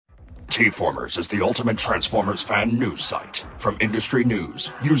TFormers is the ultimate Transformers fan news site. From industry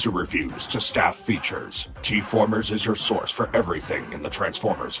news, user reviews, to staff features, TFormers is your source for everything in the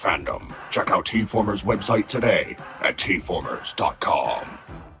Transformers fandom. Check out TFormers' website today at tformers.com.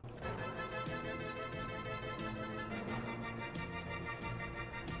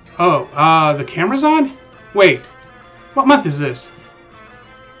 Oh, the camera's on? Wait, what month is this?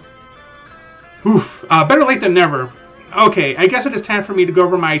 Oof, better late than never. Okay, I guess it is time for me to go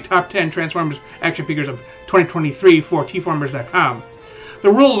over my top 10 Transformers action figures of 2023 for TFormers.com. The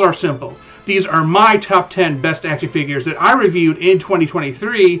rules are simple. These are my top 10 best action figures that I reviewed in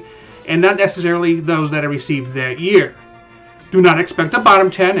 2023, and not necessarily those that I received that year. Do not expect a bottom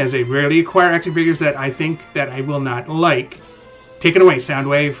 10, as I rarely acquire action figures that I think that I will not like. Take it away,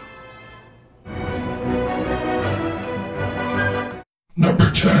 Soundwave. Number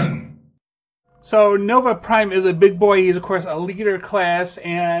 10. So Nova Prime is a big boy. He's of course a leader class,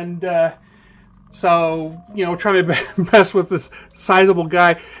 and so trying my best with this sizable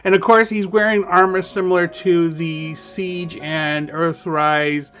guy. And of course he's wearing armor similar to the Siege and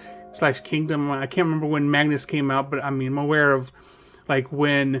Earthrise / Kingdom. I can't remember when Magnus came out, but I mean I'm aware of like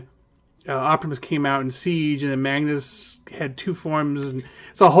when Optimus came out in Siege, and then Magnus had two forms, and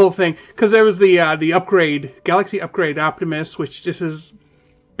it's a whole thing. Because there was the upgrade, Galaxy Upgrade Optimus, which this is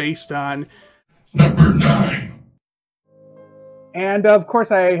based on. Number 9. And of course,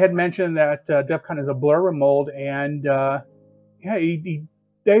 I had mentioned that Devcon is a blur mold, and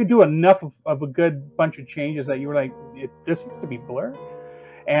they do enough of a good bunch of changes that you were like, this used to be blur.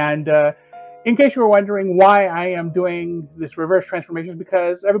 And in case you were wondering why I am doing this reverse transformation,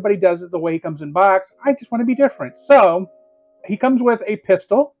 because everybody does it the way he comes in box. I just want to be different. So he comes with a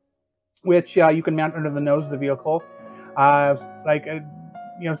pistol, which you can mount under the nose of the vehicle.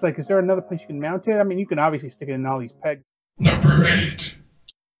 It's like, is there another place you can mount it? I mean, you can obviously stick it in all these pegs. Number 8.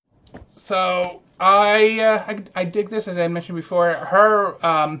 So I dig this, as I mentioned before.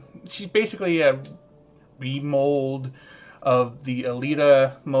 Her she's basically a remold of the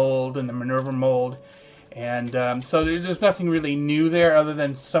Alita mold and the Minerva mold, and so there's nothing really new there other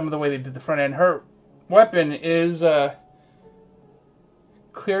than some of the way they did the front end. Her weapon is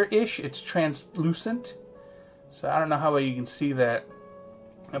clear-ish. It's translucent, so I don't know how well you can see that,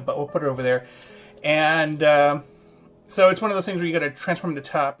 but we'll put it over there. And so it's one of those things where you got to transform the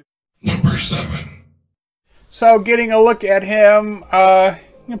top. Number 7. So getting a look at him,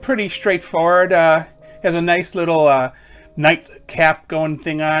 pretty straightforward. Has a nice little nightcap going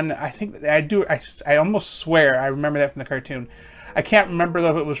thing on. I think I almost swear I remember that from the cartoon. I can't remember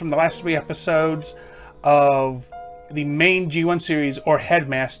though if it was from the last 3 episodes of the main G1 series or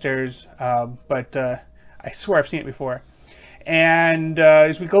Headmasters, but I swear I've seen it before. And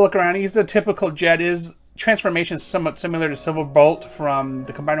as we go look around, he's a typical jet. His transformation is somewhat similar to Silverbolt from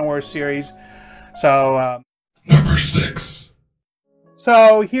the Combiner Wars series. So Number 6.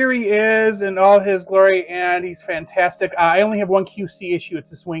 So here he is in all his glory, and he's fantastic. I only have one QC issue. It's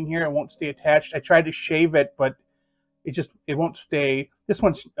this wing here. It won't stay attached. I tried to shave it, but it won't stay. This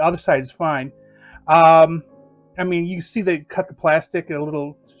one's, the other side is fine. I mean, you see they cut the plastic, a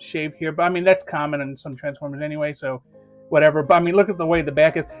little shave here, but I mean, that's common in some Transformers anyway, so whatever. But I mean, look at the way the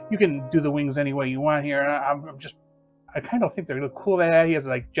back is. You can do the wings any way you want here. I kind of think they're look cool. That he has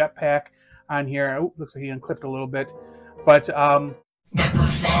like jetpack on here. Oh, looks like he unclipped a little bit, but Number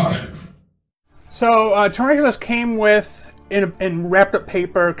 5. So Tarantulas came with in wrapped up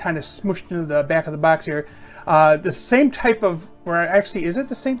paper, kind of smooshed into the back of the box here. The same type of, or actually, is it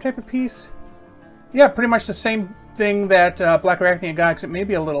the same type of piece? Yeah, pretty much the same thing that Black Arachnia got, except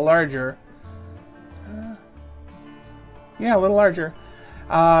maybe a little larger. Yeah, a little larger.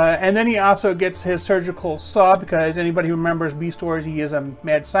 And then he also gets his surgical saw, because anybody who remembers Beast Wars, he is a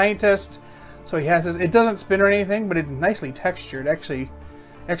mad scientist. So he has this. It doesn't spin or anything, but it's nicely textured. Actually,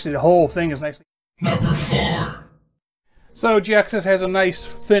 the whole thing is nicely. Number 4. So Jhiaxus has a nice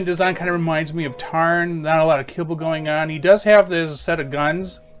thin design. Kind of reminds me of Tarn. Not a lot of kibble going on. He does have this set of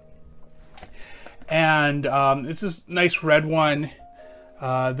guns, and it's this nice red one.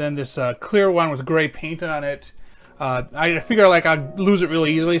 Then this clear one with gray paint on it. I figure like I'd lose it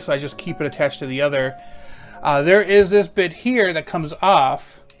really easily, so I just keep it attached to the other. There is this bit here that comes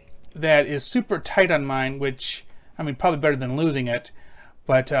off that is super tight on mine, which, I mean, probably better than losing it,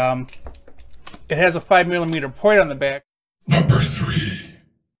 but it has a 5mm point on the back. Number 3.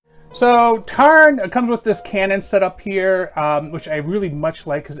 So Tarn comes with this cannon set up here, which I really much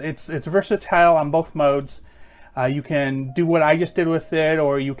like, because it's versatile on both modes. You can do what I just did with it,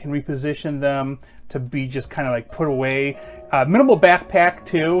 or you can reposition them to be just kind of like put away. Minimal backpack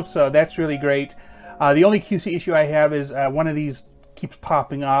too, so that's really great. The only QC issue I have is one of these keeps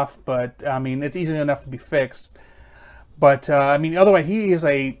popping off, but I mean, it's easy enough to be fixed. But I mean, otherwise, he's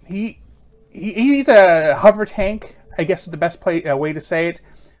a hover tank, I guess is the best way to say it.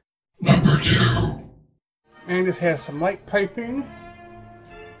 Number 2. Magnus has some light piping.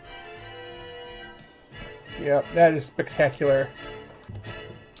 Yep, that is spectacular.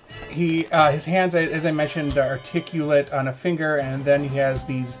 His hands, as I mentioned, are articulate on a finger, and then he has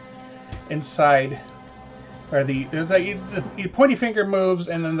these inside, where there's like the pointy finger moves,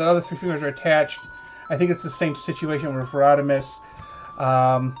 and then the other 3 fingers are attached. I think it's the same situation with Rodimus. If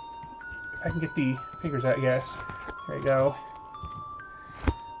I can get the fingers out, yes. There you go.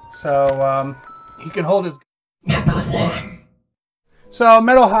 So he can hold his. Number 1. So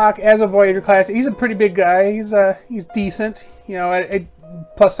Metalhawk, as a Voyager class, he's a pretty big guy. He's decent. You know,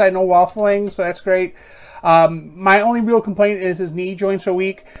 plus side no waffling, so that's great. My only real complaint is his knee joints are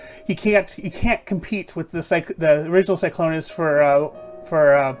weak. He can't compete with the original Cyclonus for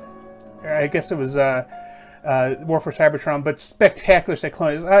I guess it was War for Cybertron, but spectacular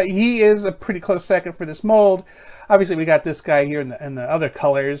Cyclonus. He is a pretty close second for this mold. Obviously, we got this guy here in the other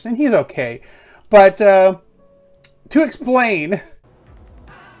colors, and he's okay. But to explain.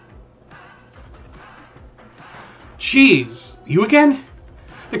 Jeez, you again?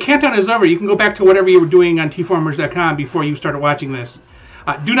 The countdown is over. You can go back to whatever you were doing on TFormers.com before you started watching this.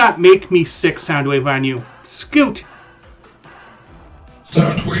 Do not make me sick, Soundwave, on you. Scoot!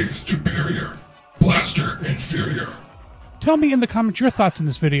 Soundwave superior. Blaster inferior. Tell me in the comments your thoughts on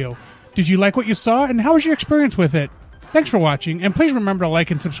this video. Did you like what you saw, and how was your experience with it? Thanks for watching, and please remember to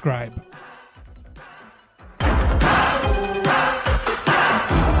like and subscribe.